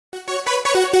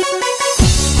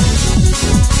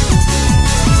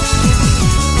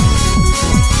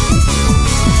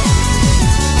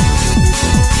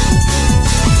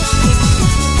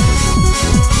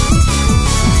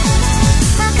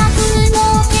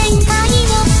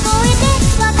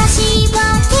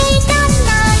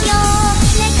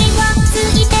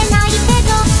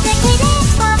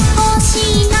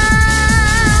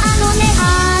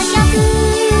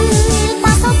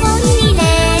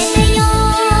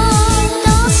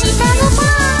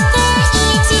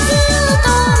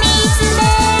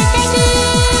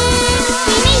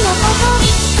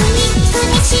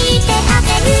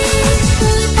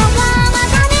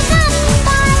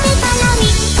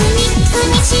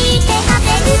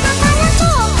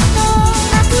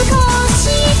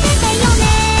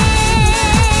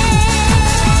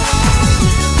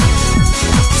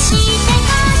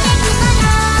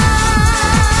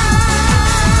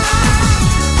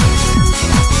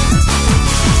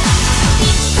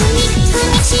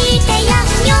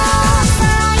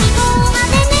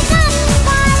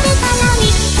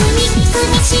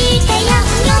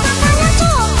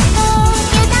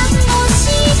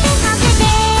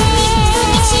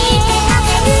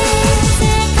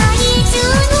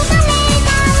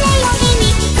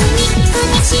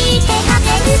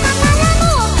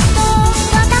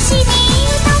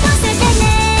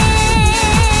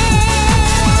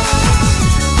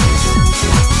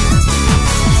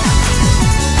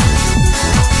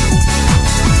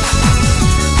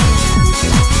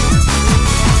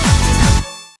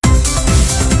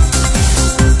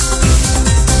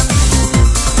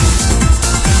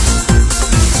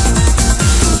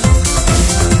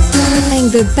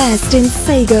The best in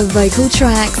Sega vocal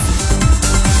tracks.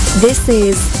 This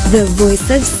is The Voice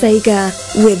of Sega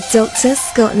with Dr.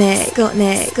 Scottnik.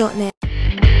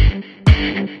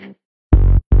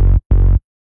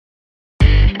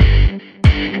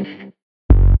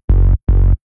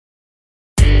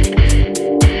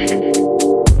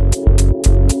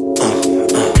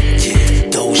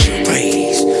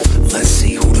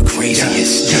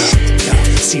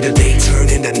 See the day turn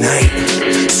into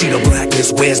night. See the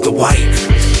blackness, where's the white?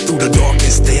 Through the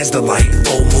darkness, there's the light.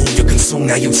 Full moon, you're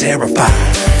consumed, now you're terrified.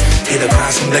 Hear the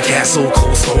cries from the castle,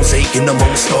 cold stones ache, and the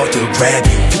moans start to grab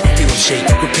you. You can feel them shake,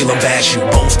 you can feel them bash you.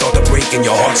 Bones start to break and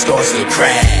your heart starts to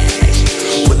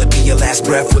crash. Will it be your last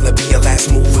breath? Will it be your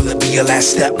last move? Will it be your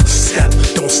last step?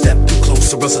 Don't step too close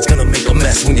or else it's gonna make a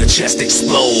mess when your chest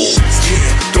explodes.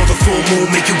 Yeah, don't the full moon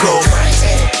make you go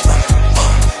crazy?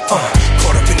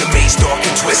 Caught up in the maze, dark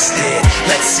and twisted.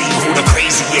 Let's see who the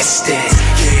craziest is.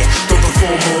 Yeah, don't the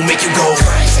full moon make you go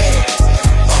crazy?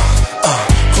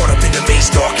 Caught up in the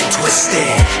maze, dark and twisted.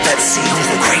 Let's see who's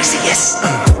the craziest.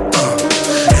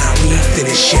 Now we ain't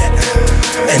finished yet,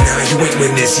 and now you ain't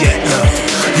win this yet.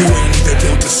 You ain't even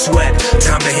built to sweat.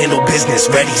 Time to handle business,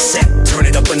 ready, set. Turn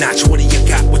it up a notch, what do you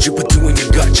got? What you put two in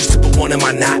your gut, just to put one in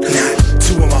my knot?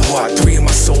 Two in my heart, three in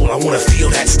my soul. I wanna feel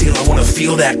that steel, I wanna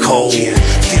feel that cold. Yeah,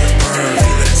 feel it burn,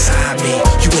 feel it inside me.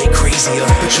 You ain't crazy,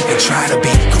 but you can try to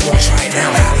be. Come on, try it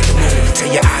now, howl at the moon.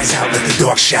 Tear your eyes out, let the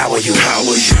dark shower you.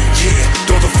 Yeah,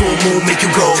 don't the full moon make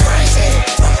you go crazy?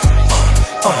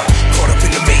 Caught up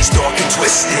in the maze, dark and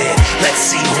twisted. Let's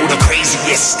see who the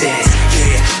craziest is.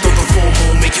 Yeah, don't the full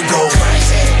moon make you go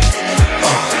crazy?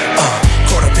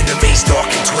 Caught up in the maze, dark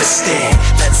and twisted.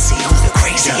 Let's see who's the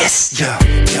craziest. Yeah.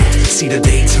 See the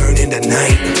day turn into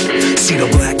night. See the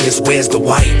blackness, where's the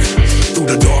white? Through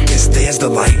the darkness, there's the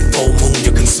light. Full moon,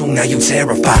 you're consumed, now you're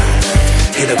terrified.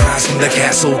 Hear the cries from the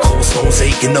castle, cold stones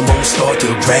ache, and the moans start to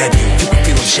grab you. You can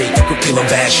feel them shake, you can feel them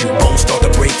bash you. Bones start to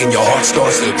break and your heart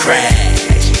starts to crash.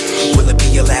 Will it be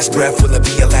your last breath? Will it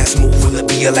be your last move? Will it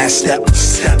be your last step?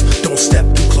 Don't step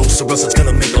too close or else it's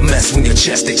gonna make a mess when your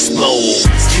chest explodes.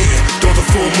 Yeah, don't the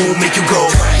full moon make you go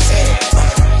crazy?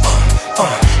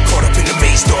 Caught up in the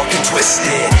maze, dark and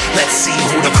twisted. Let's see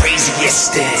who the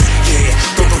craziest is. Yeah,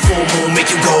 don't the full moon make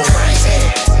you go crazy?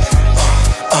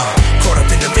 Caught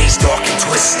up in the maze, dark and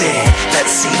twisted.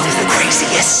 Let's see who's the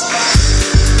craziest.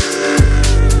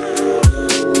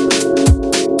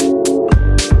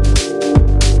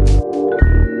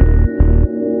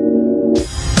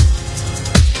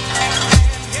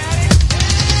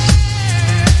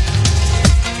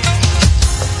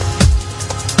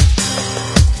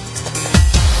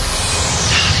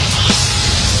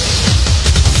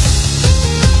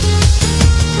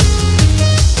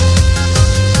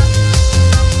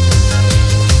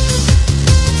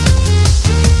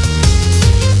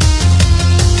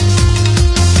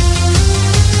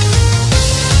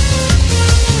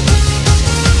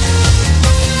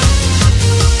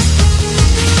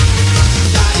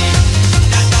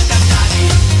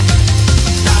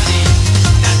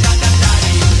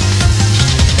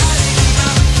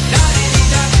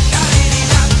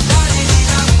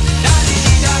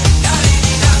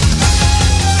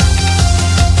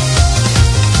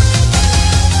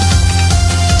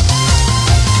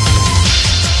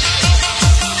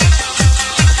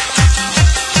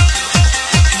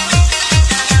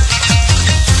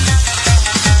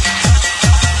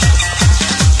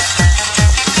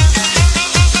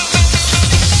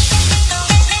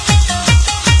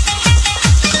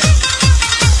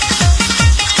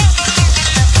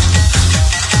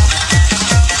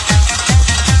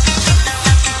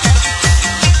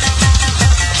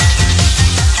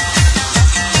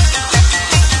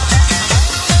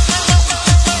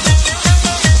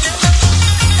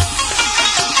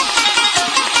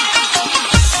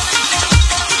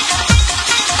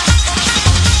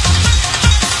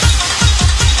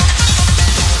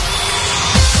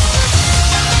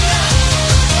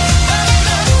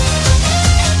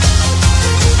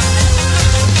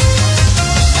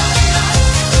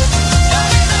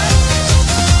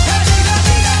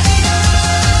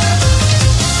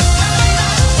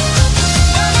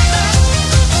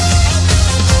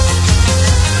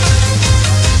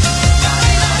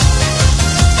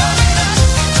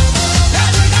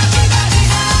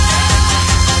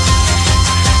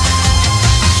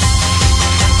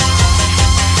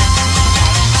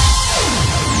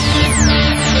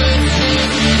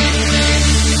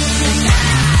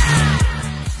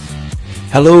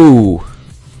 Hello!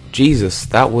 Jesus,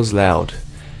 that was loud.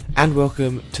 And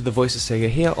welcome to the Voice of Sega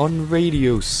here on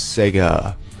Radio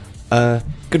Sega.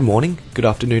 Good morning, good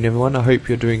afternoon everyone, I hope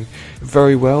you're doing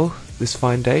very well this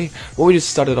fine day. What we just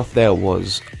started off there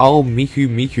was I'll Miku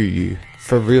Miku You,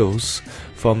 for reals,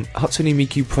 from Hatsune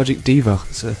Miku Project Diva.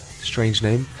 It's a strange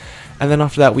name. And then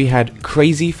after that we had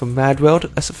Crazy from Mad World.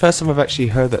 That's the first time I've actually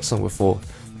heard that song before,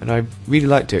 and I really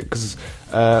liked it, because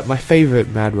my favourite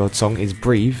Mad World song is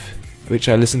Breathe, which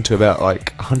I listened to about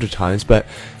like 100 times, but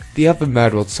the other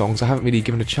Mad World songs I haven't really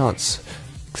given a chance,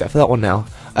 except for that one now.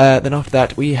 Then after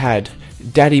that we had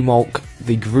Daddy Mulk,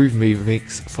 the Groove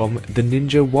remix from the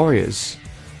Ninja Warriors.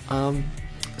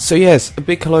 So yes, a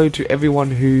big hello to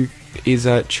everyone who is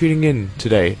tuning in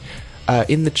today.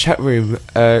 In the chat room,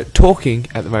 talking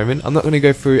at the moment. I'm not going to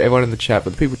go through everyone in the chat,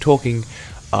 but the people talking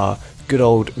are good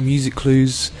old Music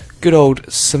Clues, good old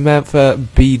Samantha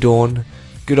B. Dawn,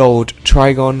 good old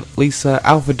Trigon, Lisa,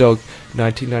 Alpha Dog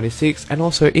 1996, and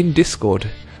also in Discord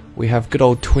we have good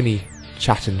old Twinny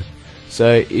chatting.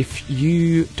 So if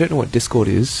you don't know what Discord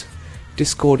is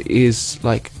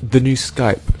like the new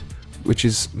Skype, which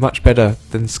is much better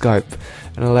than Skype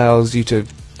and allows you to,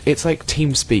 it's like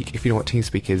TeamSpeak, if you know what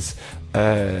TeamSpeak is.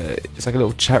 It's like a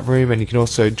little chat room, and you can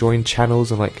also join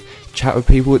channels and like chat with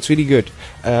people. It's really good.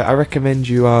 I recommend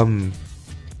you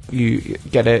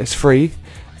get it, it's free,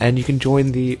 and you can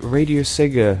join the Radio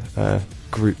Sega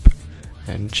group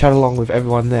and chat along with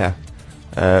everyone there,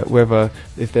 whether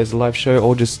if there's a live show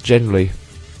or just generally.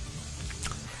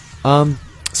 So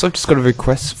I've just got a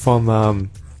request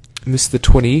from Mr.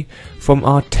 20 from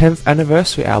our 10th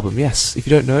anniversary album. Yes, if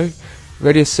you don't know,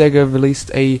 Radio Sega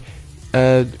released a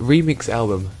remix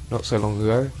album not so long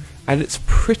ago, and it's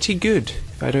pretty good,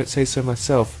 if I don't say so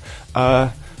myself.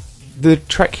 The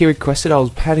track he requested I was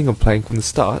planning on playing from the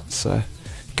start, so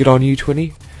good on you,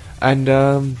 20.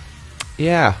 And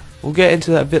yeah, we'll get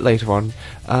into that a bit later on.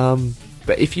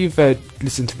 But if you've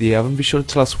listened to the album, be sure to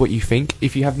tell us what you think.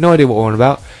 If you have no idea what we're on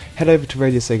about, head over to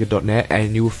radiosega.net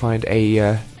and you will find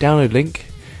a download link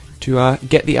to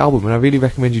get the album, and I really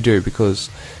recommend you do, because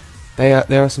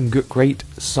there are some great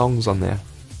songs on there.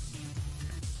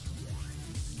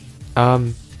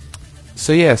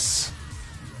 So yes,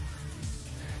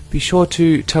 be sure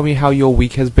to tell me how your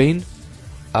week has been.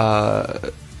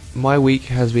 My week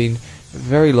has been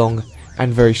very long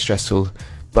and very stressful,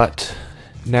 but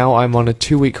now I'm on a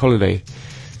 2-week holiday,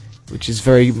 which is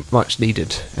very much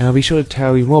needed, and I'll be sure to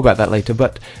tell you more about that later.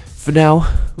 But for now,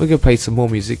 we're going to play some more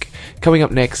music. Coming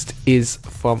up next is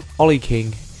from Ollie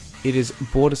King. It is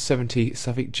Border 70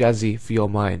 Suffolk Jazzy for Your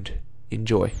Mind.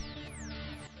 Enjoy.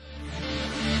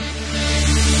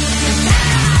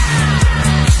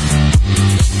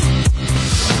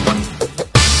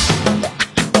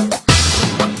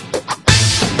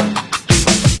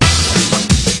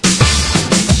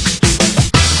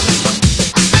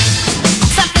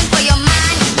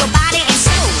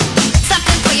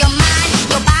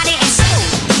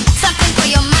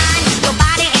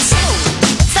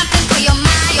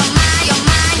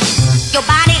 Your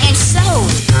body and soul.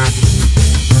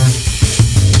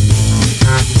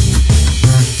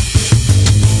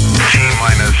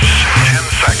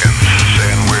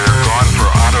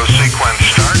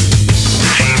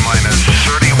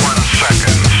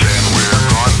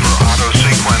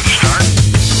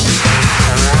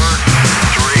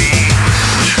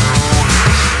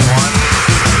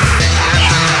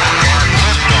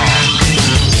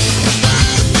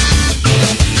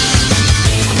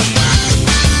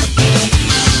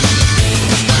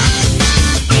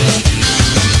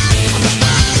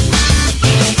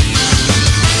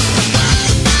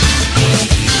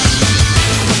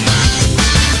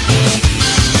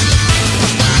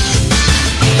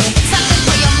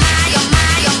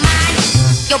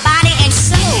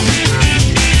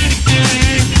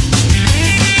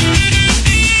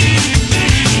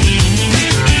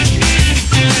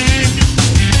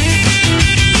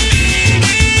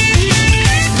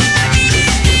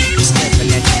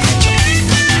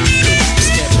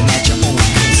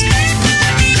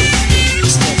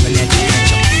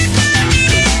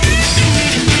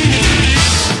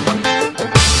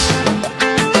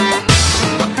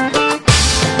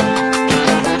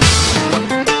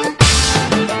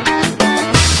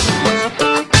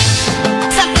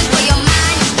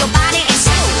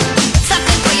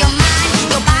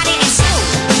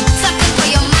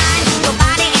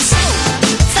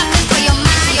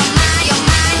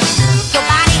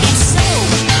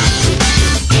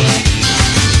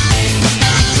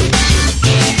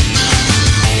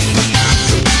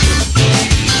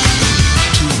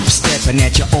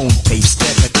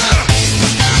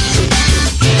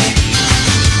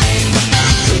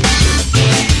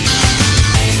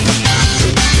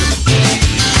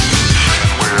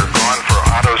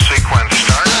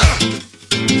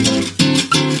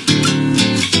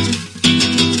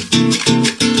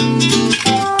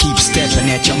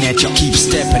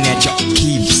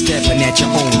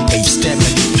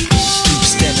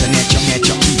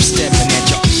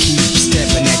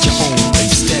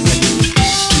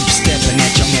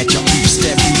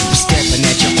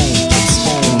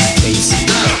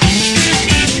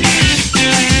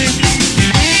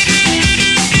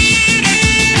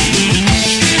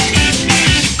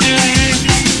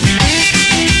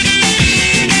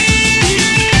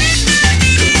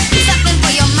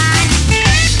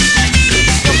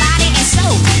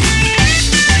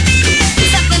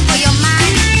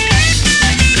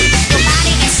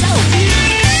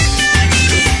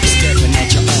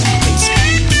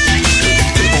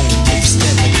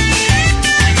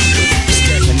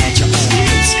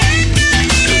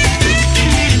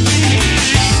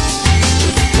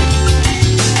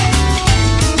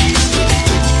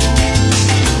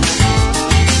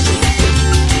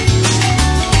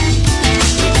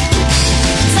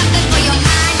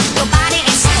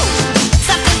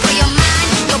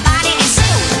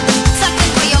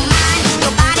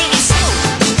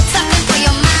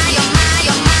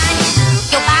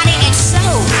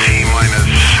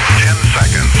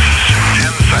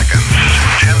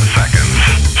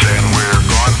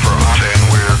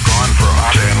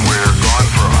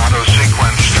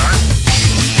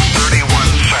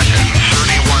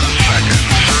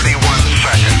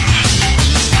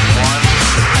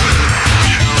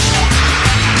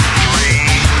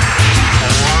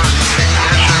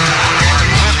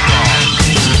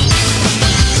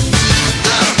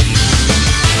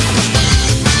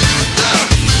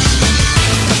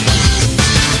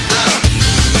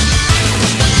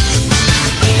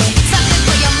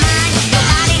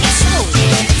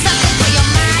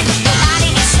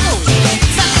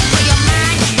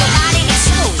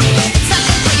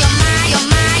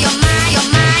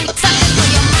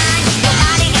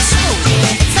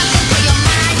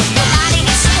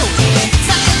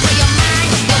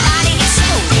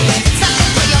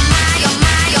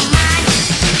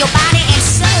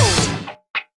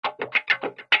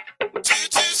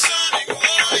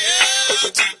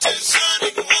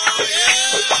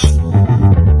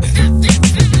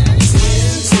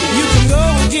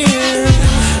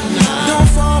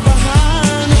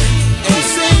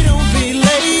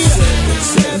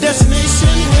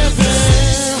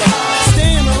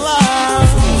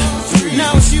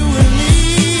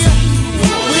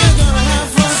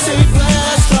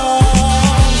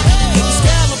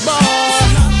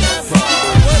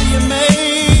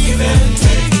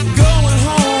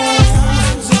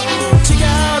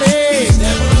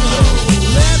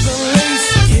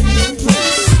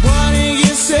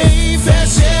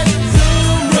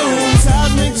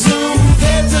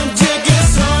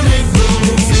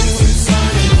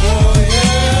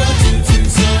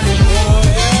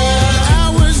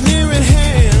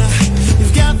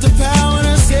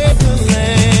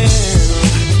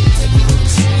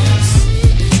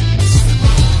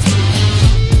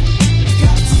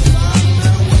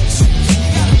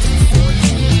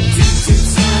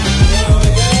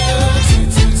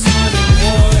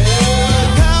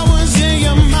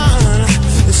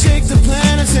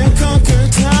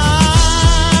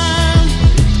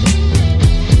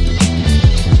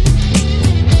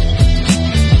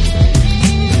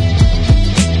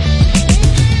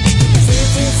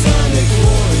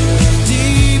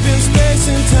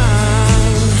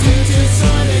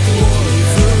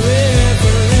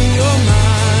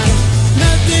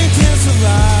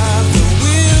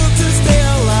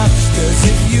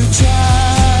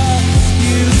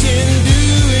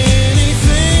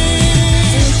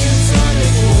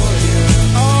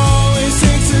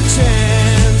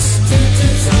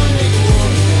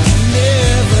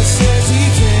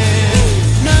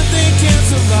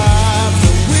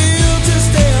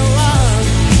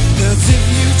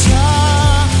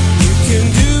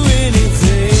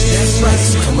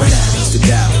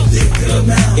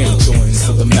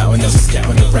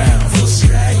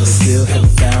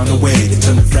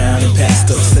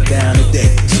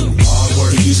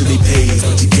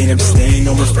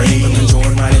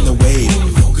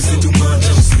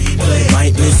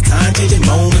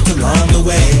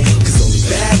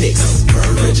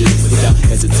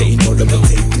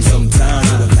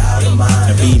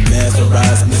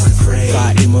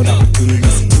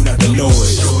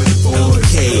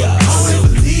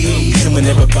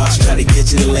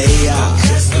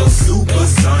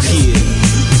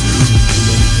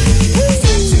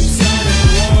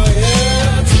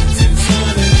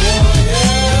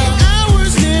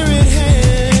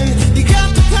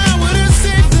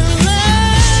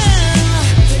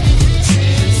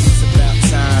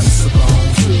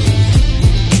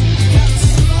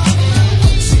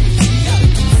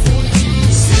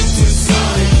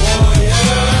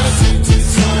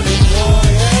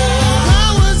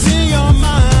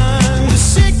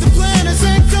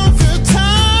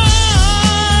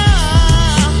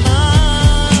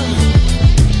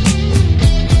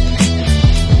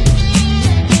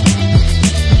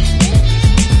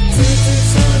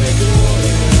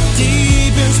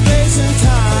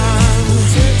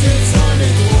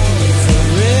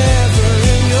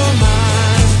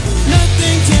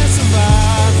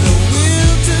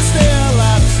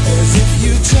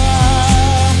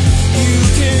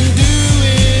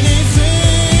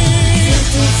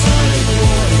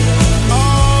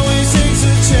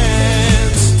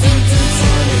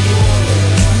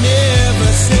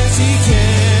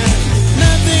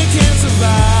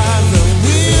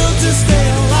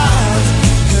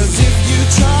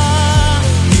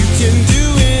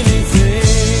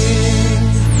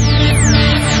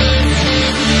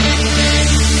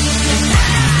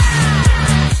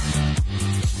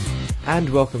 And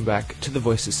welcome back to the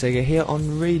Voice of Sega here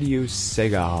on Radio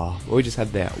Sega. What we just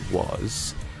had there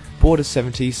was Border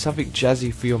 70, something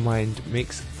jazzy for your mind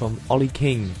mix from Ollie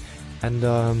King. And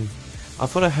I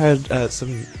thought I heard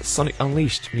some Sonic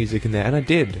Unleashed music in there, and I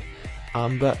did.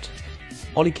 But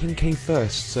Ollie King came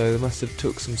first, so they must have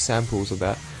took some samples of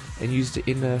that and used it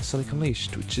in Sonic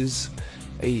Unleashed, which is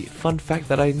a fun fact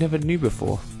that I never knew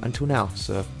before until now.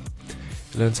 So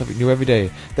I learn something new every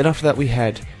day. Then after that we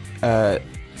had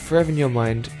Forever in Your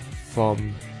Mind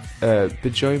from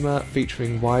Bajoma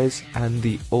featuring Wise and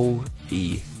the All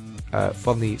E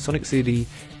from the Sonic CD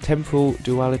Temporal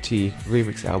Duality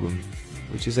remix album,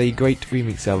 which is a great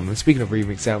remix album. And speaking of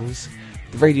remix albums,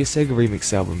 the Radio Sega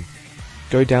remix album,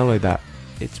 go download that.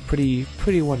 It's pretty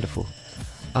wonderful.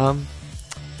 So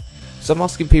I'm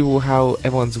asking people how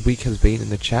everyone's week has been in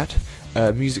the chat.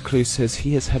 Music Clue says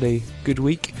he has had a good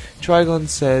week. Trigon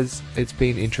says it's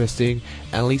been interesting,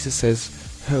 and Lisa says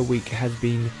her week has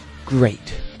been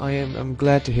great. I'm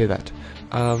glad to hear that.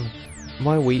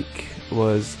 My week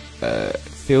was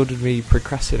fielded me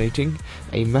procrastinating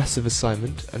a massive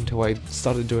assignment until I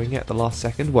started doing it at the last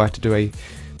second, where I had to do an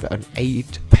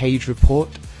 8-page report.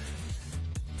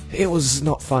 It was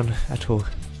not fun at all.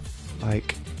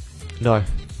 Like, no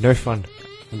fun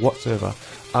whatsoever.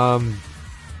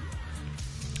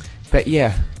 But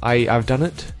yeah, I've done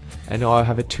it, and now I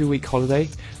have a 2-week holiday,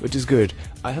 which is good.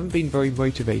 I haven't been very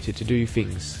motivated to do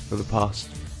things for the past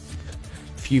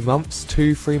few months,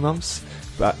 2-3 months,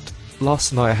 but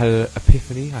last night I had an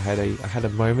epiphany. I had a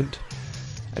moment,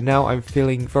 and now I'm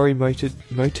feeling very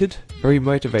very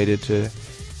motivated to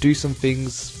do some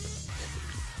things,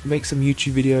 make some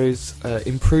YouTube videos,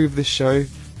 improve this show.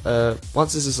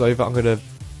 Once this is over, I'm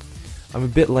a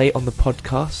bit late on the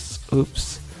podcasts.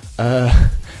 Oops.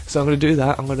 So I'm gonna do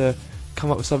that. I'm gonna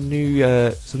come up with some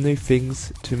new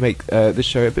things to make the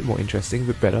show a bit more interesting, a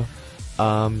bit better.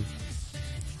 I'm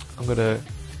gonna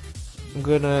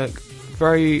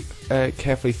very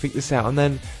carefully think this out, and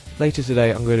then later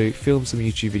today I'm going to film some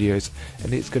YouTube videos,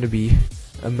 and it's going to be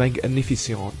a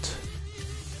magnificent.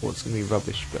 Well, it's going to be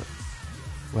rubbish, but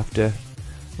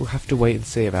we'll have to wait and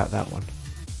see about that one.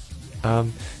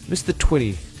 Mr.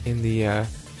 Twinny in the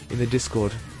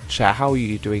Discord chat, how are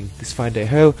you doing this fine day?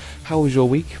 How was your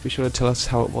week? Be sure to tell us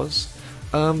how it was.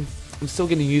 I'm still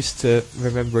getting used to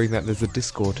remembering that there's a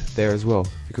Discord there as well,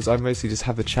 because I mostly just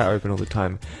have the chat open all the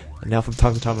time, and now from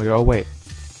time to time I go, oh wait,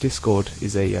 Discord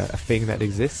is a thing that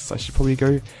exists. I should probably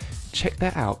go check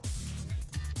that out.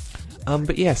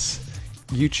 But yes,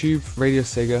 YouTube, Radio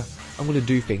Sega, I'm going to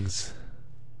do things.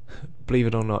 Believe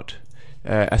it or not.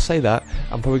 I say that,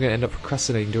 I'm probably going to end up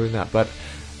procrastinating doing that, but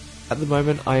at the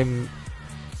moment I'm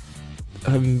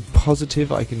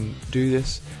positive I can do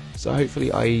this, so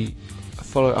hopefully I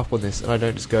follow up on this and I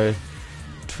don't just go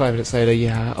 5 minutes later,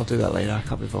 yeah, I'll do that later, I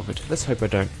can't be bothered. Let's hope I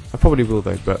don't. I probably will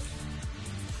though, but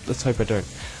let's hope I don't.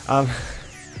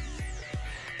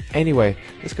 Anyway,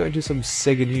 let's go into some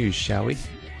Sega news, shall we?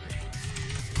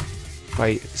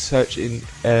 By searching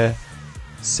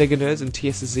Sega Nerds and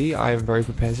TSZ, I am very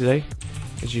prepared today,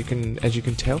 as you can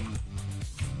tell.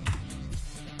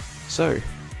 So,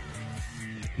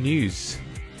 news.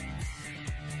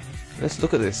 Let's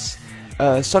look at this.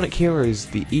 Sonic Heroes,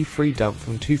 the E3 dump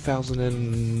from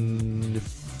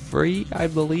 2003, I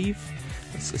believe.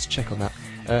 Let's check on that.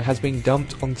 Has been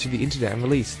dumped onto the internet and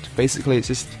released. Basically, it's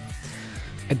just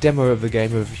a demo of the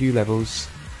game with a few levels,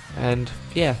 and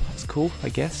yeah, that's cool, I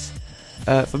guess.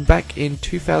 From back in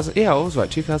 2000, yeah, I was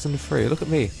right, 2003. Look at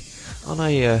me, aren't I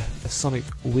a Sonic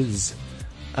whiz?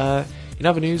 In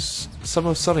other news, Summer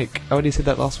of Sonic. I already said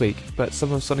that last week, but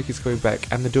Summer of Sonic is coming back,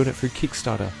 and they're doing it through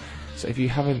Kickstarter. So if you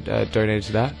haven't donated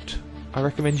to that, I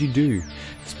recommend you do.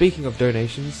 Speaking of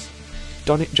donations,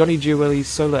 Johnny Jewel's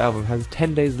solo album has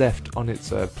 10 days left on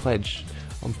its pledge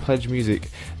on Pledge Music,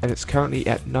 and it's currently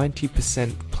at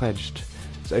 90% pledged.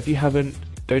 So if you haven't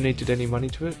donated any money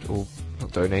to it, or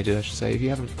not donated I should say, if you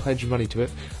haven't pledged money to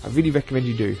it, I really recommend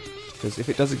you do, because if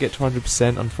it doesn't get to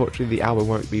 100%, unfortunately the album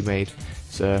won't be made.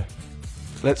 So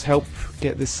let's help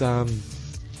get this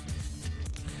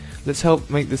let's help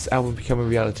make this album become a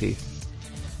reality.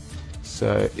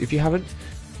 So if you haven't,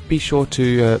 be sure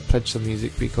to pledge some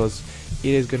music, because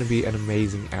it is going to be an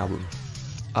amazing album.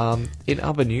 In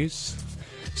other news,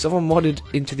 someone modded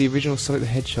into the original Sonic the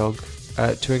Hedgehog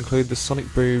to include the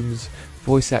Sonic Boom's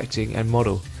voice acting and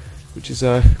model, which is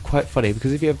quite funny,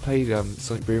 because if you ever played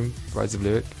Sonic Boom Rise of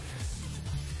Lyric,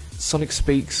 Sonic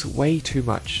speaks way too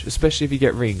much, especially if you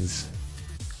get rings.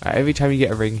 Every time you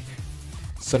get a ring,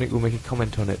 Sonic will make a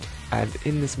comment on it, and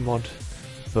in this mod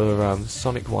for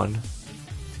Sonic 1,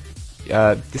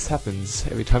 this happens.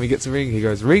 Every time he gets a ring, he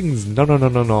goes, rings, no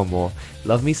more,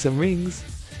 love me some rings,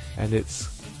 and it's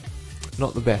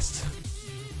not the best.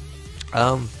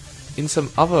 In some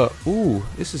other, ooh,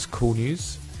 this is cool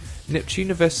news,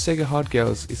 Neptune vs Sega Hard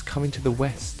Girls is coming to the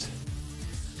West.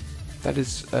 That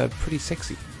is pretty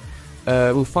sexy.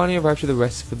 Will finally arrive to the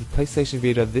West for the PlayStation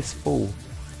Vita this fall,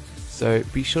 so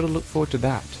be sure to look forward to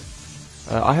that.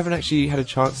 I haven't actually had a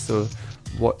chance to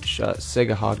watch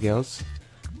Sega Hard Girls,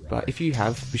 but if you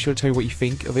have, be sure to tell me what you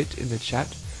think of it in the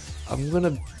chat. I'm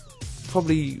gonna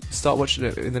probably start watching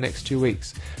it in the next 2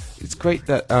 weeks. It's great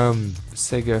that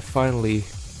Sega finally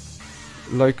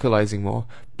localizing more,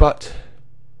 but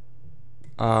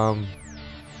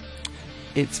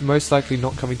it's most likely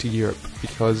not coming to Europe,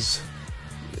 because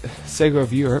Sega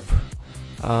of Europe,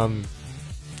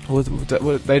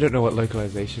 they don't know what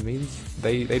localization means.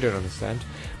 They don't understand.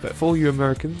 But for all you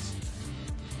Americans,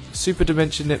 Super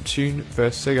Dimension Neptune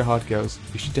vs Sega Hard Girls,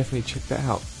 you should definitely check that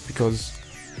out, because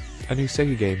a new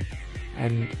Sega game,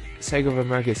 and Sega of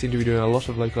America seem to be doing a lot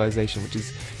of localization, which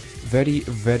is very,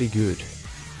 very good.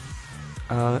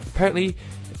 Apparently,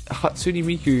 Hatsune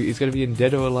Miku is going to be in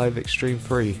Dead or Alive Extreme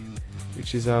 3,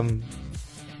 which is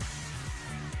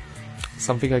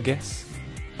something, I guess.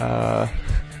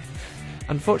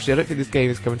 Unfortunately, I don't think this game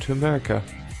is coming to America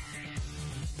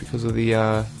because of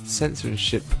the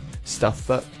censorship stuff,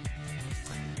 but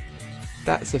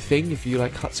that's a thing if you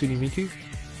like Hatsune Miku.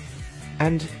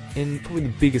 And in probably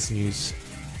the biggest news,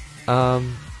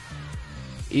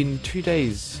 in 2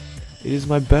 days, it is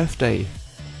my birthday,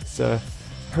 so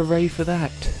hooray for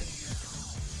that.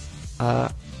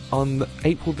 On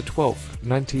April the 12th,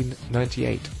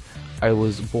 1998, I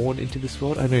was born into this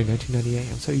world. I know,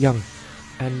 1998, I'm so young.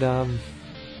 And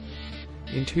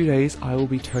in 2 days, I will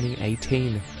be turning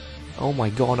 18. Oh my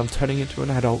god, I'm turning into an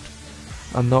adult.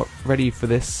 I'm not ready for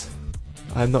this.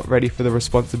 I'm not ready for the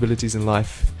responsibilities in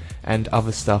life and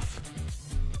other stuff.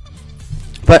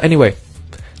 But anyway,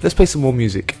 let's play some more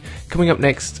music. Coming up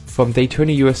next from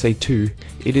Daytona USA 2,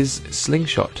 it is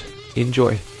Slingshot.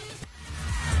 Enjoy.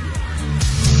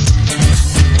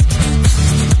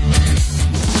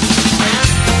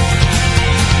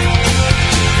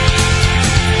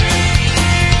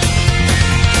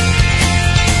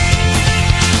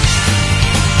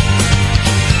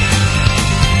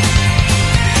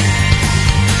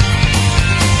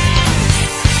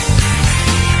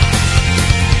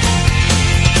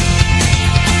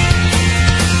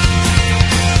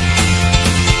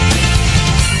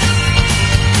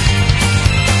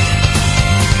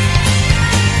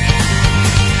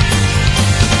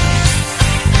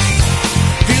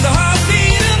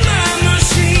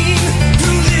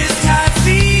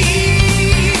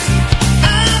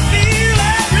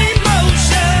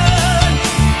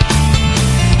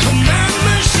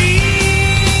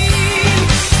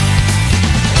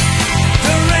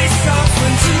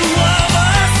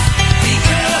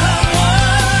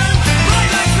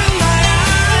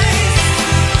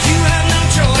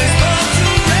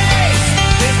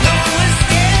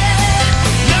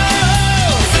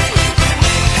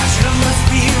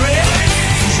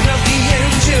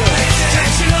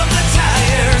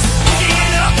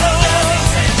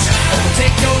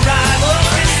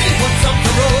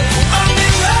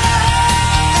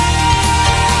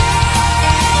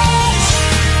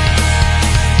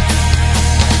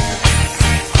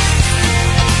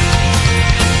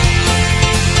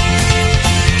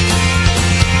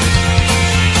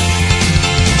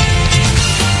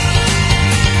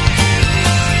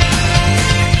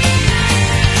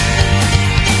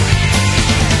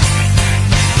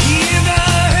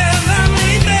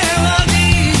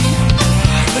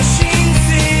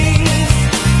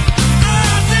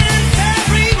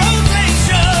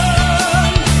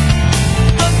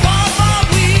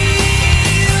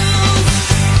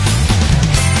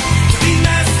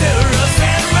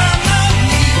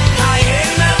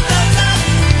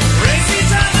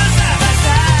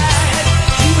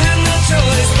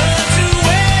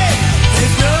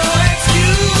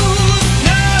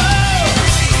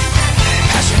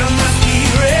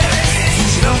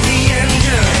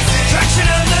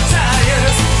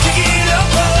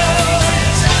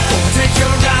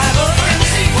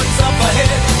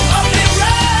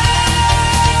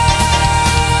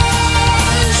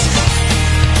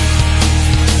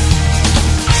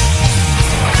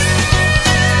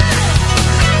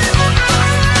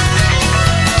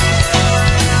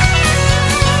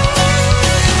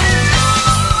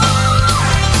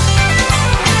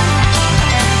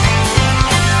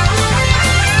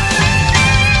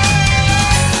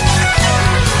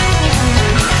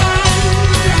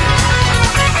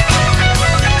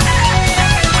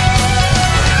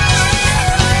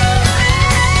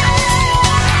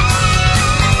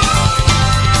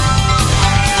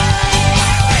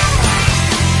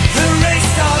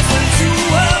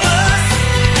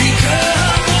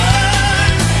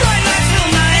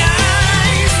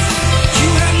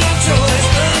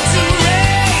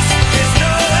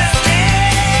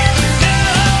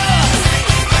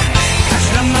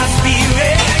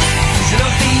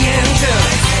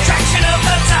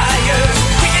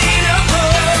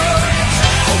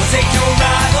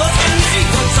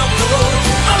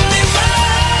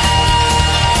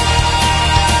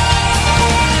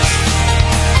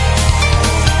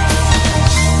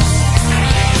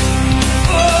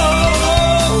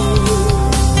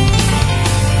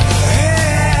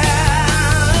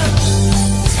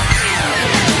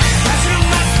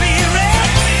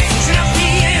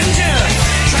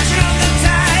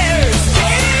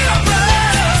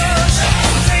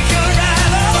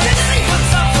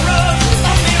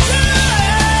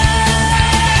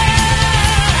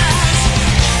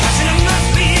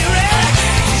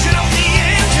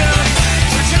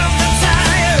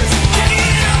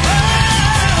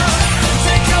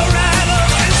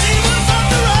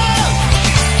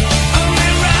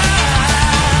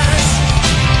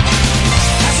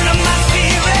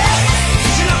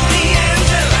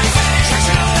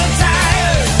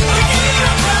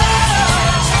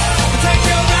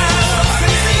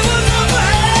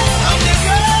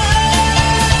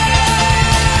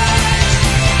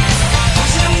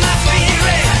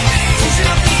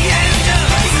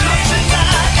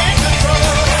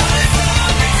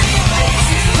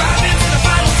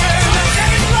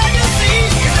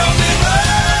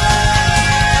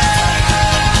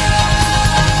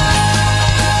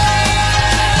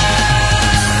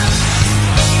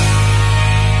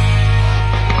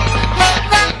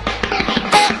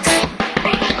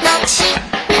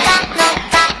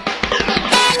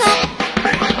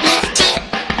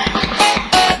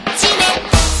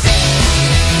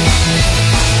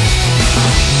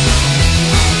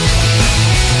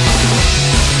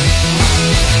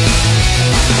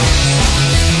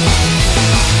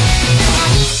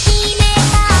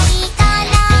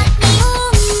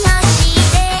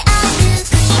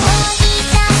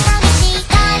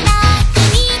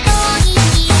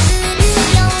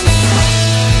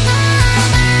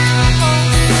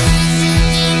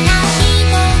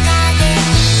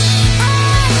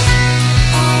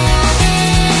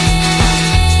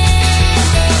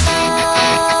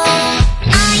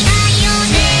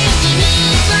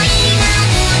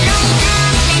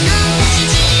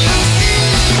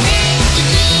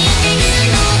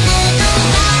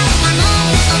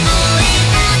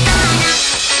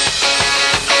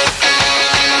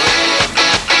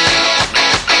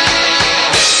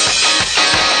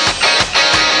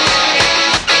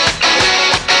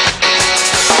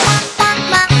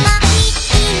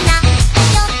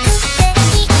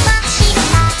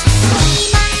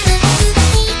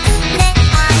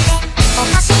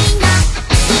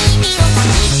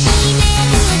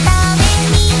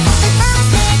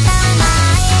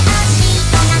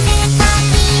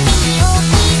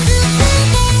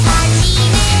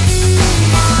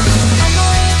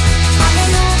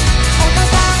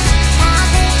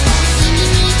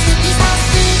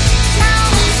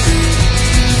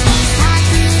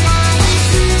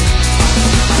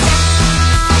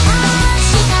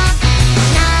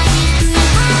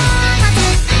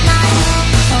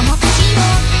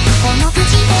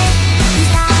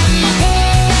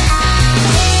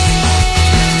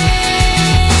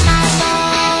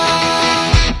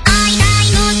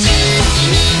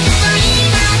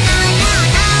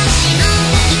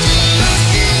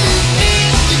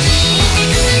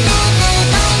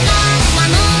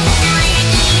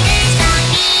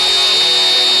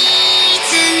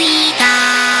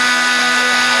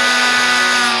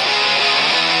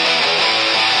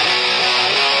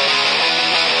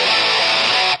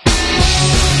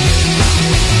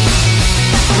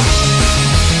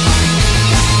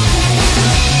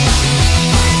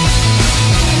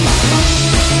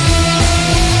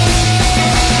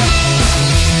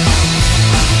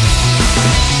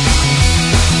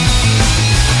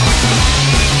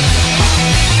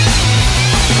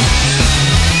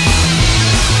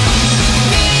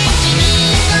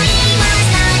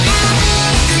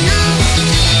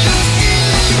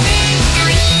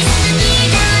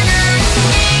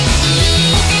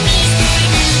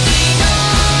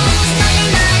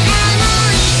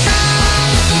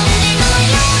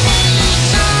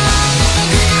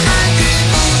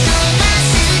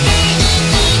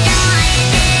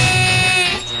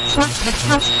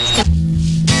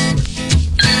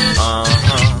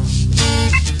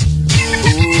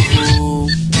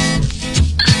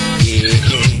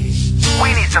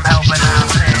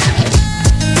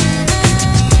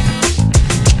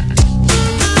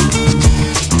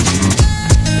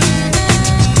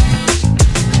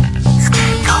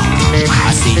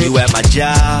 You at my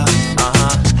job,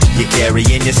 you're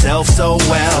carrying yourself so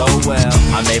well.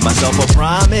 I made myself a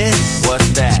promise.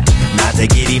 What's that? Not to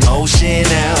get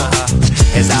emotional.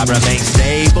 As I remain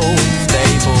stable.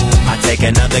 I take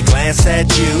another glance at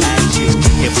you.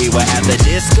 If we were at the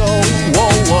disco,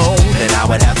 then I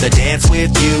would have to dance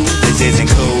with you. This isn't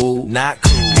cool, not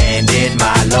cool. And in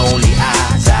my lonely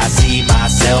eyes, I see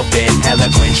myself in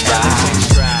eloquent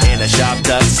stride. In a sharp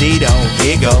tuxedo,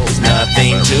 here goes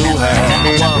nothing to her.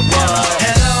 Hello,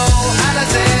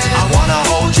 Allison. I wanna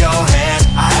hold your hand.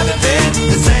 I haven't been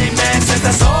the same man since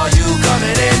I saw you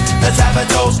coming in. Let's have a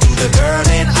toast to the girl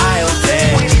in aisle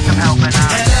 10. We need some help and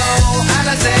hello,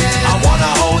 Allison. I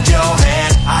wanna hold your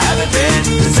hand. I haven't been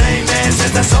the same man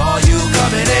since I saw you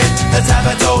coming in. Let's have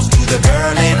a toast to the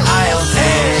girl in aisle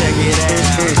 10. Check it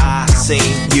out. I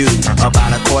seen you about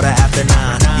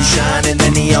 9:15. You shine in the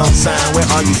neon sign. Where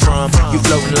are you from? You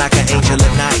floating like an angel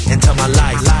at night into my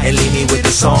life and leave me with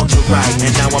the song to write.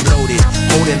 And now I'm loaded,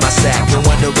 holding my sack and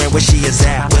wondering where she is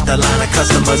at. With a line of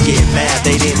customers getting mad,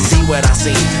 they didn't see what I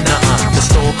seen. The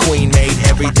store queen made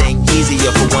everything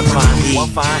easier for one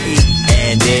fine E.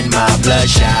 And in my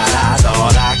bloodshot eyes,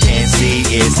 all I can see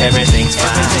is everything's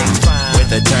fine.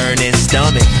 With a turning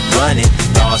stomach, running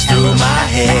thoughts through my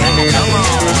head. Hello,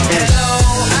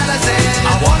 Allison.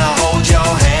 I wanna hold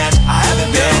your hand. I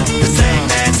haven't been the same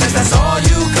man since I saw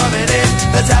you coming in.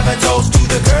 Let's have a toast to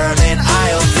the girl in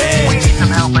aisle 10. We need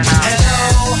some help and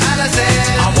hello, Allison.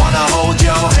 I wanna hold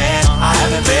your hand. I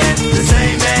haven't been the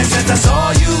same man since I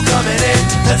saw you coming in.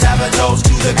 Let's have a toast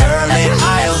to the girl in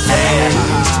aisle 10.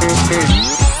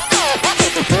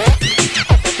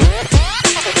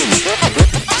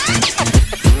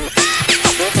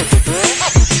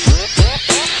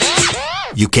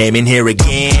 You came in here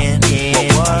again.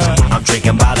 I'm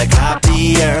drinking by the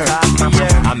copier.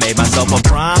 I made myself a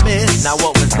promise. Now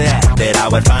what was that? That I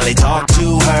would finally talk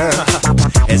to her.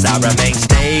 As I remain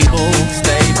stable.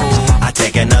 I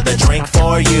take another drink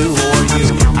for you.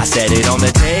 I set it on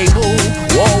the table.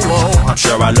 Whoa. I'm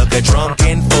sure I look a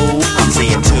drunken fool. I'm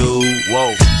seeing two.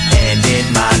 Whoa. And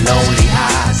in my lonely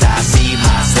eyes, I see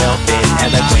myself in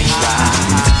eloquent stride.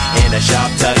 In a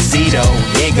sharp tuxedo,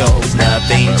 here goes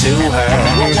nothing to her.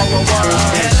 Hello,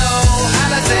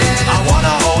 Allison. I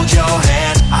wanna hold your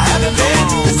hand. I haven't been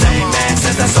the same man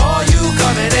since I saw you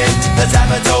coming in. Let's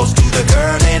have a toast to the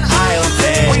girl in aisle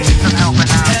 10. We need some help and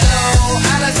hello,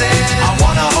 Allison. I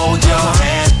wanna hold your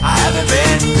hand. I haven't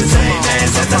been the same man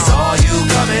since I saw you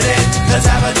coming in. Let's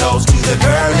have a toast to the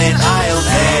girl in aisle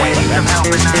 10. We need some help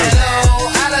and hello,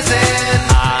 Allison.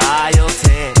 Aisle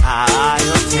 10,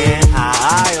 aisle 10,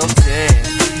 aisle 10.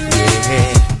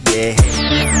 Yeah.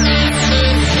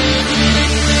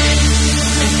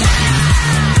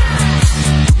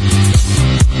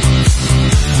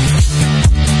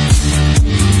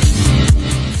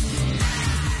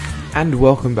 And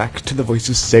welcome back to the Voice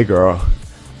of Sega.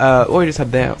 What we just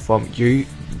had there from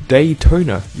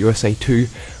Daytona USA 2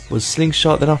 was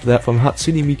Slingshot. Then after that from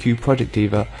Hatsune Miku Project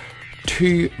Diva,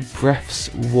 2 Breaths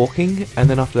Walking. And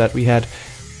then after that we had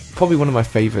probably one of my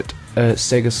favourite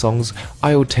Sega songs,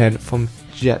 IO10 from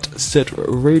Jet Set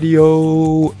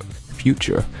Radio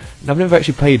Future. And I've never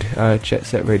actually played Jet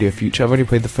Set Radio Future. I've only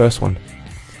played the first one.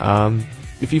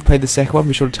 If you've played the second one,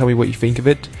 be sure to tell me what you think of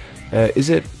it.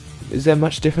 Is there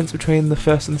much difference between the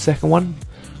first and the second one?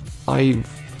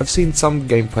 I've seen some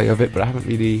gameplay of it, but I haven't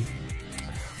really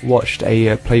watched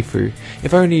a playthrough.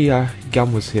 If only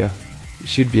Gum was here,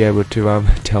 she'd be able to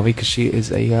tell me, because she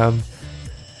is a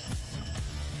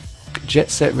Jet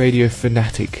Set Radio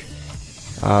fanatic.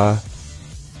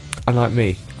 Unlike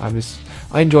me,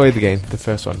 I enjoy the game, the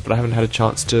first one, but I haven't had a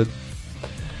chance to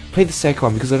play the second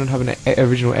one because I don't have an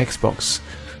original Xbox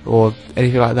or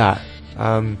anything like that.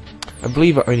 I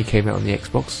believe it only came out on the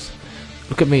Xbox.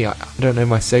 Look at me, I don't know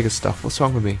my Sega stuff. What's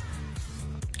wrong with me?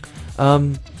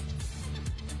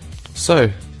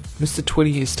 So, Mr.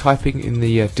 Twinny is typing in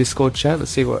the Discord chat. Let's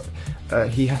see what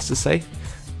he has to say.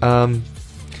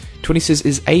 Twinny says,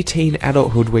 is 18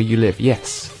 adulthood where you live?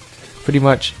 Yes. Pretty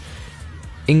much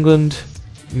England,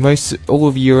 all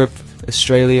of Europe,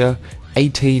 Australia,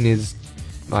 18 is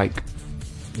like,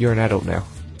 you're an adult now.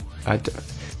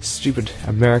 Stupid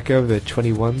America, they're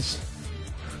 21s.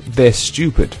 They're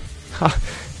stupid.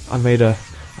 I made an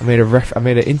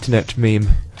internet meme.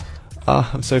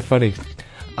 I'm so funny.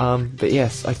 But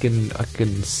yes, I can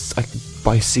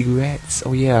buy cigarettes.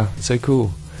 Oh yeah, so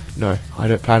cool. No, I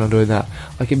don't plan on doing that.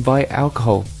 I can buy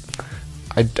alcohol.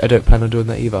 I don't plan on doing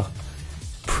that either.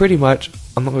 Pretty much,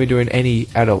 I'm not going to be doing any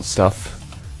adult stuff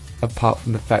apart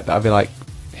from the fact that I'll be like,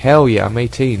 hell yeah, I'm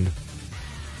 18.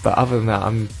 But other than that,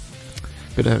 I'm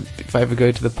if I ever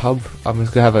go to the pub, I'm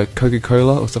just gonna have a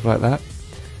Coca-Cola or stuff like that,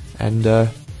 and I'm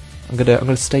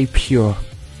gonna stay pure.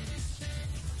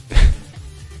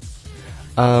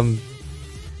 Tony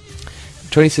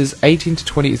says 18 to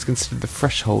 20 is considered the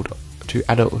threshold to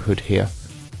adulthood here.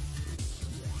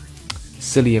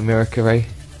 Silly America, eh?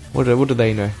 What do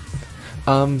they know?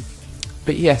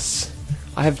 But yes,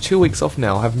 I have 2 weeks off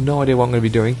now. I have no idea what I'm going to be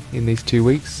doing in these 2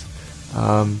 weeks.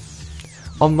 On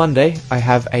Monday, I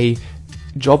have a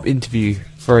job interview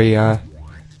for a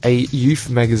youth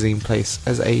magazine place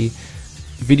as a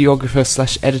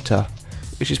videographer / editor,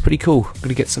 which is pretty cool. I'm going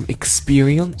to get some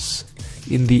experience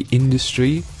in the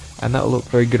industry, and that'll look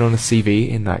very good on a CV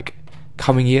in like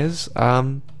coming years.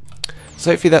 So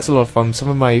hopefully that's a lot of fun. Some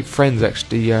of my friends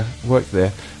actually work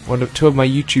there. Two of my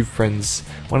YouTube friends,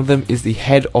 one of them is the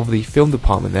head of the film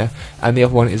department there, and the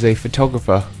other one is a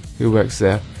photographer who works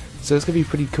there. So it's going to be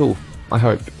pretty cool, I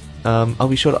hope. I'll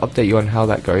be sure to update you on how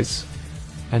that goes.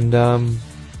 And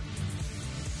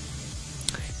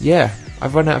yeah,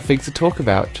 I've run out of things to talk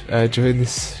about during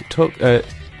this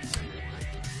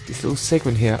this little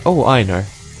segment here. Oh, I know.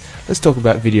 Let's talk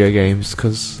about video games,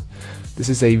 because this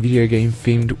is a video game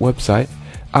themed website.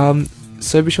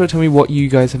 So be sure to tell me what you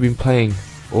guys have been playing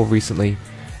or recently.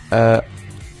 The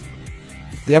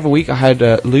other week I had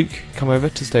Luke come over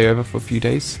to stay over for a few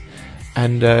days,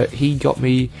 and he got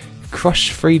me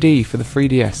Crush 3D for the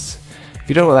 3DS. If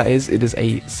you don't know what that is, it is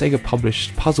a Sega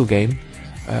published puzzle game.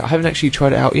 I haven't actually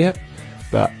tried it out yet,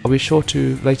 but I'll be sure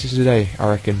to later today, I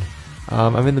reckon.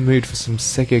 I'm in the mood for some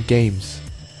Sega games.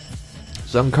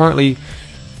 So I'm currently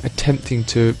attempting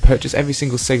to purchase every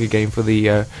single Sega game for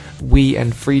the Wii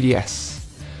and 3DS.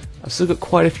 I've still got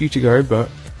quite a few to go, but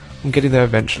I'm getting there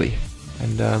eventually.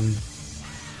 And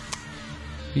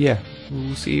yeah,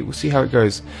 we'll see how it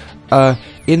goes.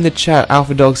 In the chat,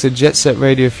 Alpha Dog said Jet Set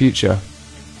Radio Future.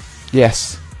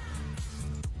 Yes.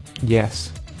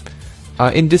 Yes.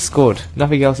 In Discord,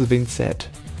 nothing else has been said.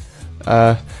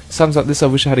 Sometimes like this I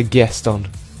wish I had a guest on,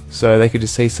 so they could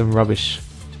just say some rubbish.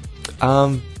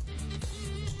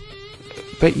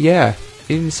 But yeah,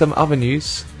 in some other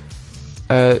news,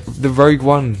 the Rogue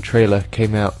One trailer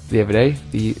came out the other day,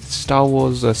 the Star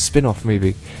Wars spin-off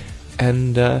movie,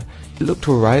 and it looked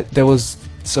alright. There was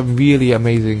some really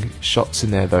amazing shots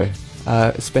in there though,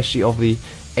 especially of the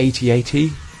AT-AT,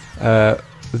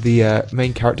 the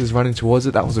main characters running towards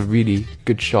it. That was a really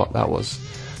good shot, that was.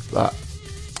 But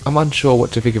I'm unsure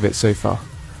what to think of it so far.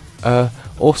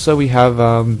 Also we have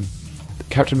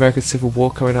Captain America Civil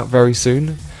War coming out very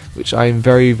soon, which I am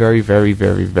very, very, very,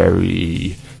 very,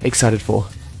 very excited for.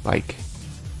 Like,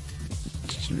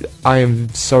 I am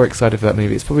so excited for that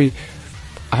movie. It's probably,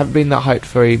 I haven't been that hyped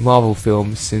for a Marvel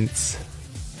film since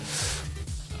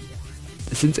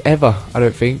ever, I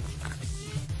don't think,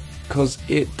 because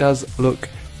it does look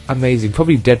amazing.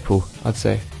 Probably Deadpool, I'd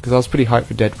say, because I was pretty hyped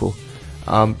for Deadpool.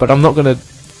 But I'm not gonna,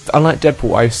 unlike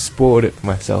Deadpool, I spoiled it for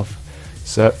myself.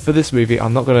 So for this movie,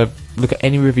 I'm not gonna look at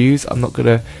any reviews. I'm not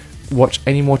gonna watch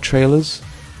any more trailers.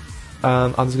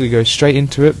 I'm just gonna go straight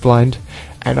into it blind,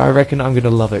 and I reckon I'm gonna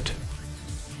love it.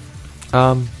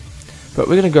 But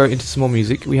we're gonna go into some more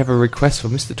music. We have a request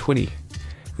from Mr. Twinny.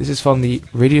 This is from the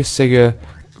Radio Sega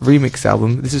remix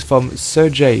album. This is from Sir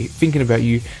J, Thinking About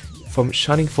You, from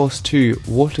Shining Force 2,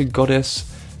 Water Goddess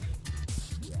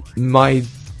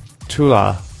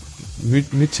Mutula.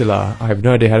 I have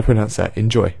no idea how to pronounce that.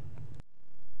 Enjoy.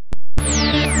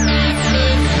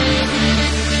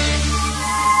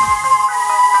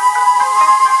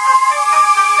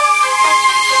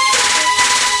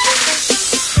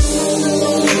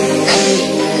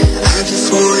 I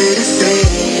just wanted to say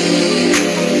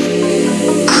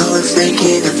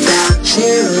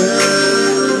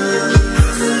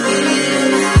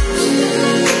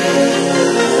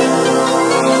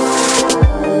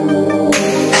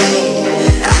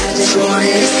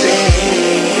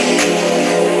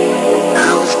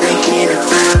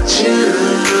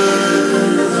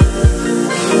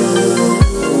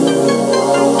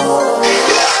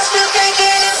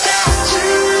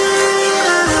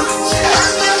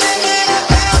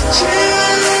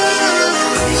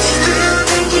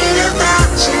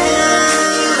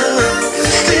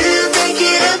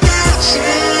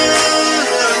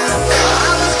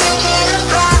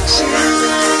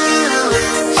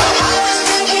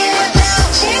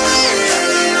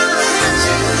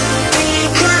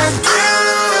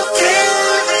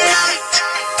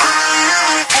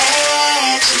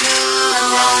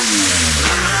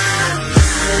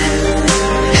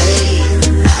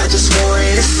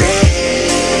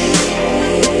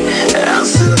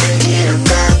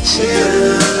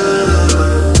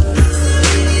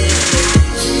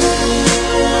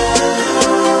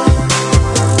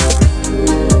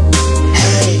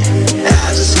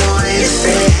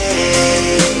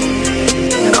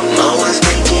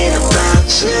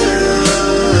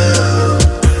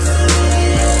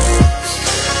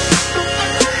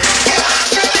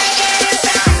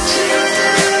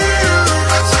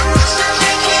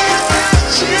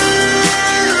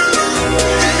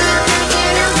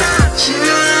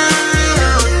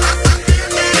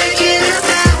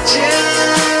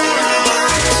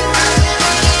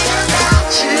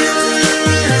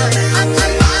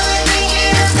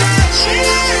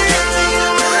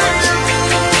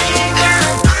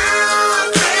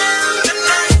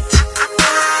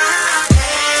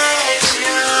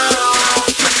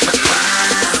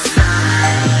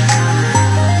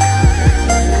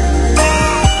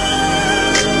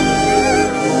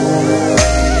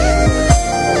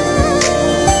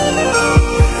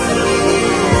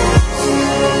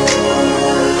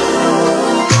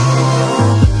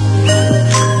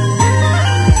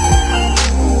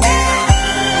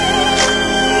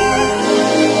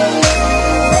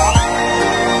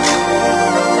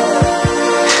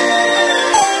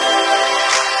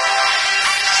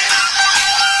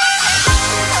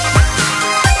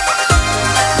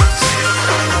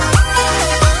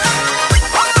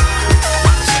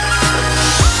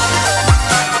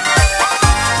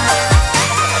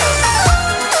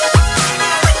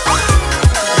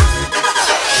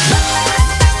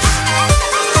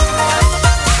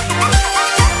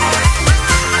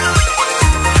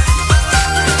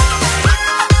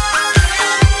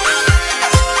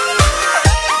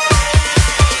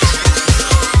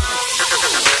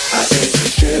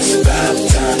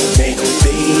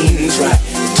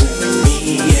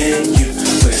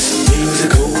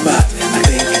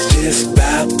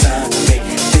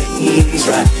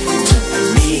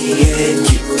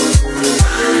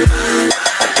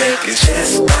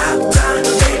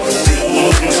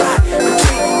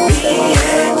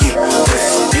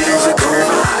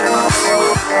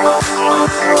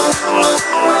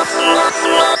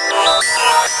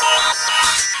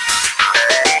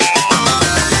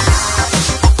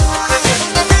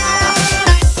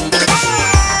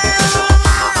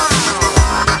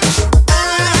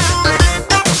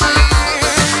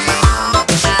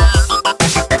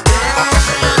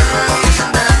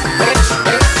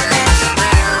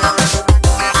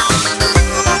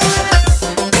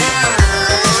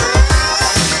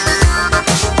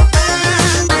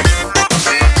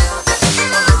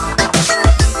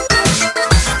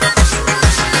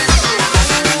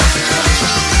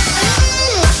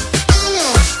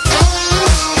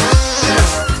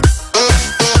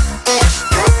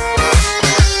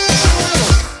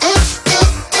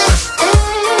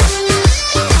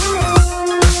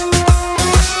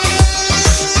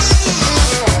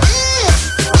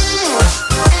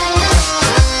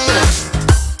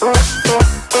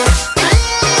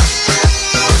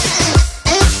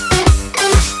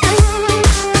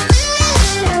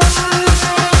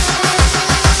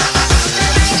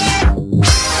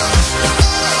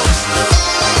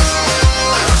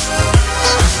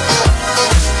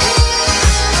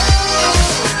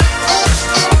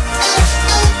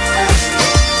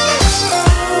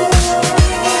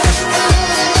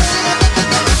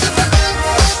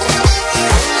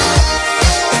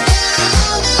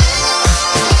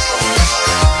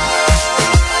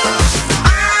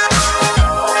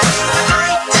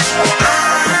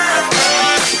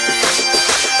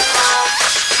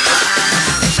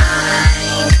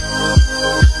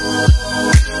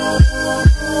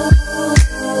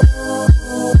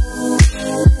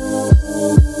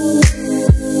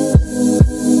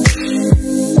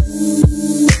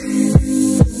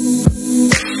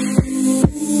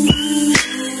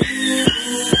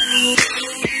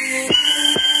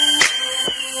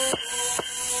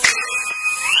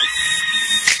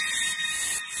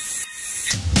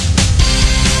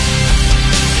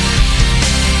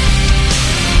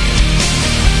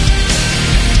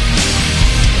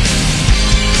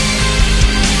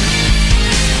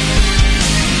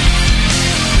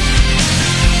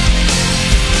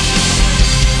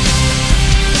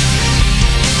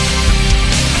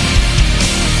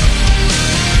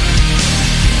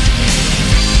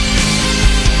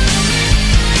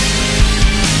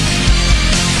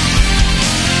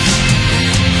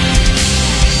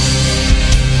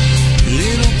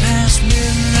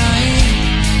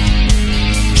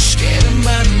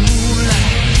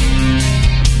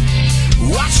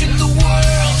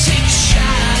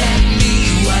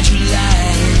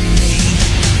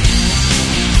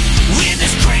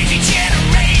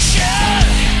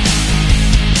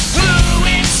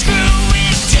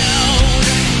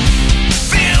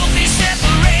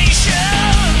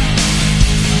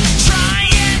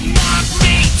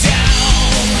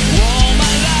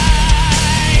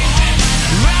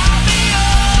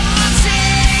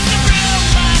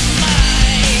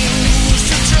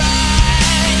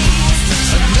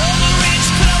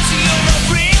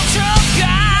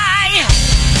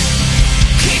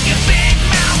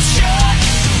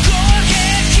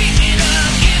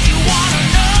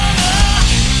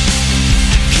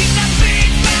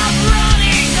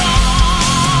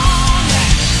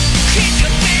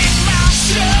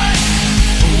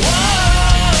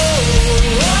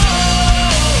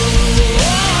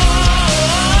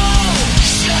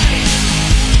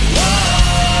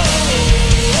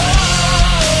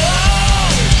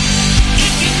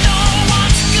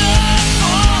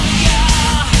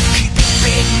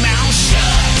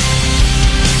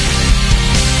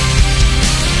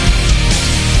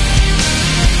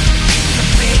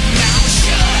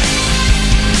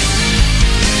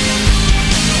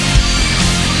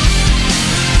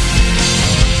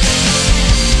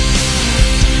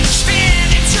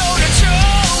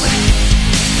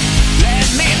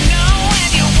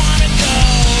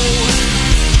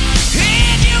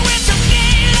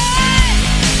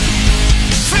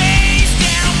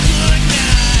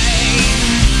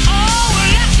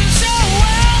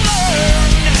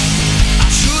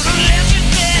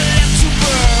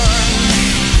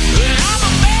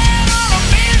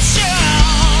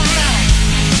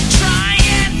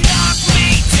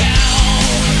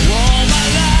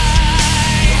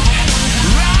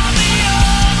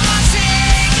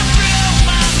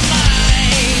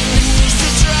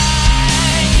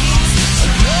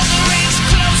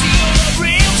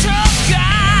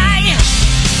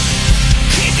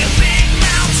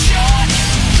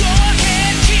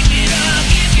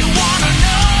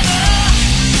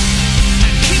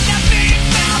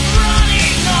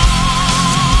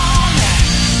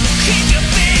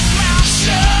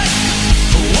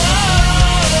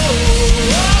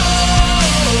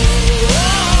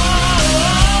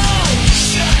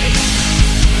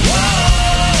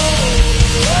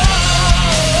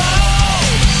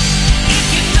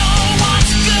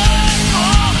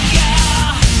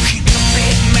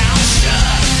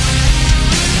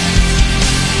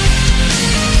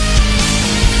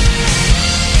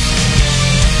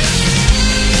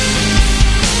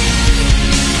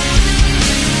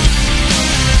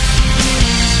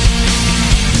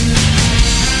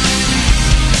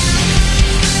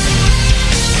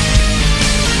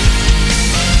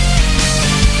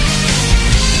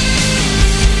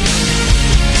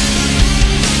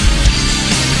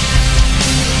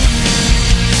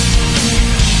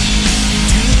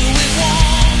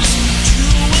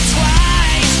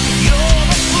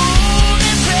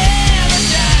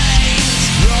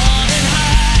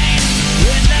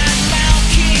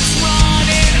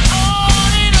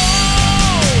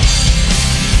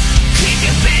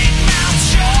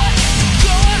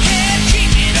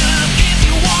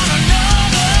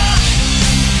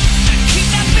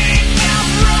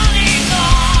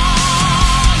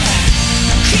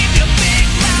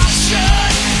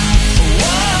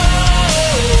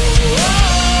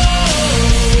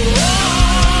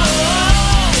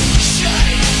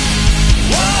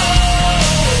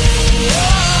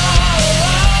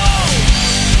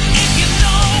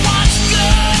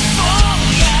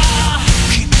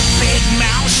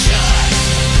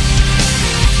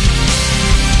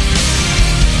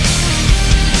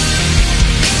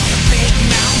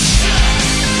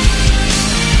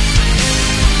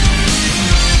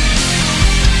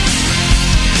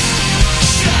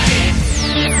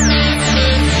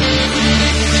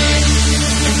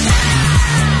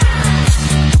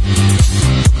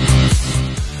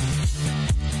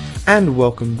And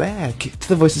welcome back to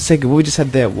the Voice of Sega. What we just had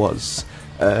there was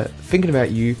Thinking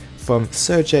About You from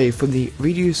Sergey from the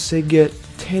Radio Sega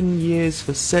 10 Years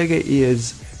for Sega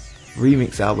Ears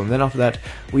remix album. Then after that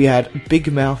we had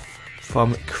Big Mouth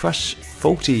from Crush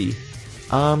 40.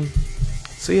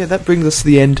 So yeah, that brings us to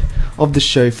the end of the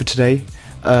show for today.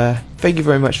 Thank you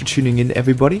very much for tuning in,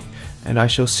 everybody, and I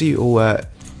shall see you all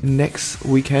next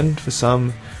weekend for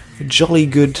some jolly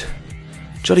good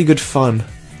fun.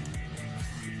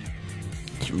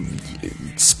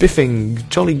 Spiffing,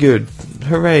 jolly good,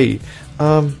 hooray.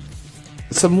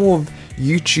 Some more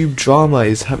YouTube drama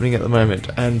is happening at the moment,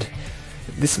 and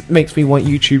this makes me want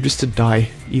YouTube just to die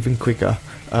even quicker.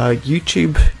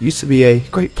 YouTube used to be a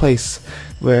great place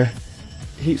where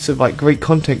heaps of like great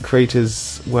content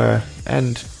creators were,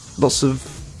 and lots of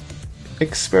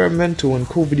experimental and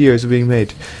cool videos are being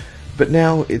made. But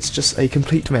now it's just a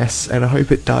complete mess, and I hope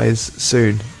it dies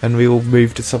soon and we all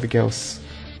move to something else,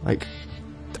 like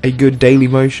a good Daily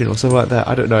Motion or something like that.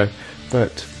 I don't know,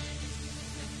 but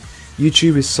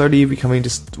YouTube is slowly becoming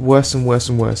just worse and worse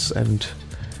and worse, and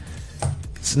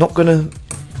it's not gonna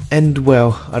end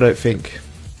well, I don't think.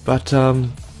 But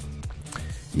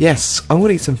yes, I'm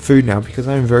gonna eat some food now because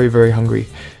I'm very, very hungry.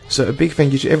 So a big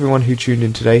thank you to everyone who tuned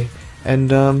in today, and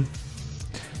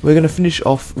we're gonna finish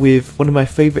off with one of my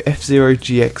favourite F-Zero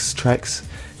GX tracks.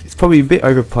 It's probably a bit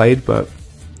overplayed, but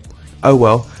oh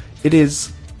well. It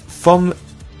is from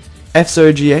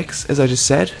F-Zero GX, as I just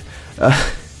said.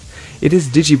 It is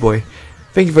Digiboy.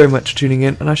 Thank you very much for tuning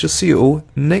in, and I shall see you all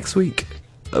next week.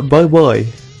 Bye bye.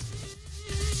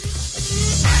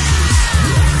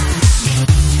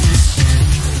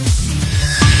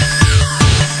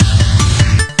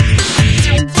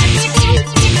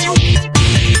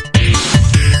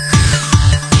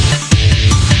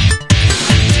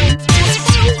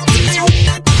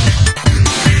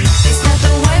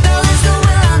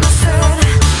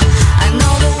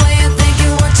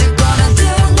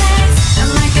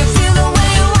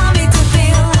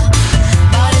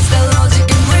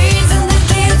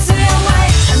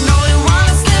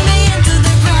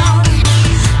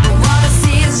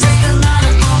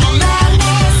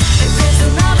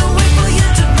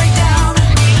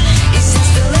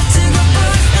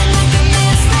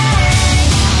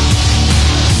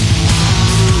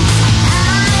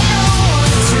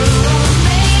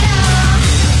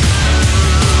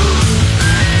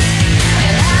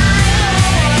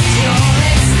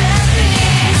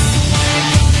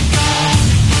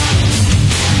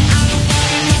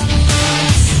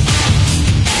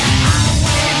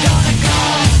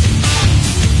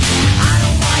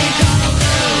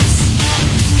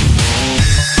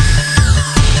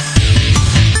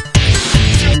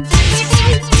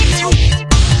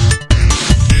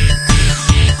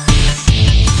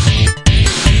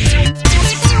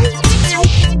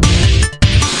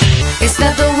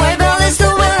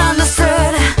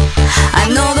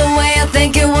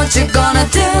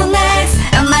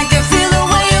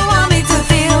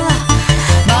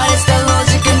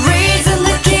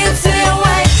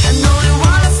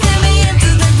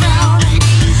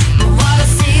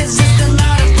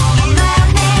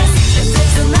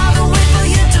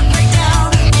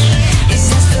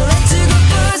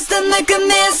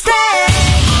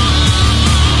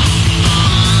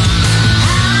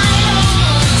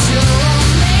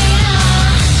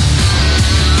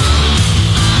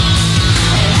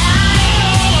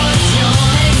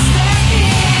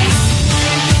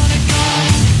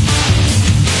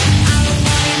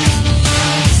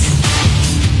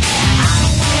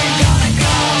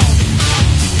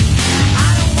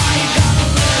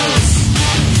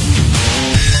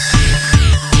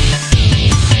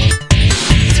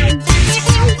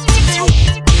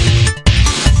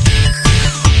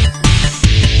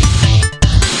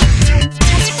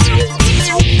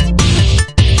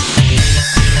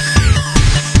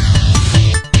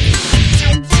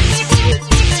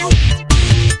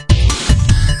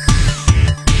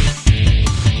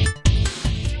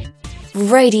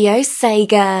 Radio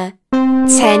Sega.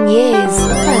 10 years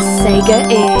plus Sega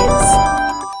is.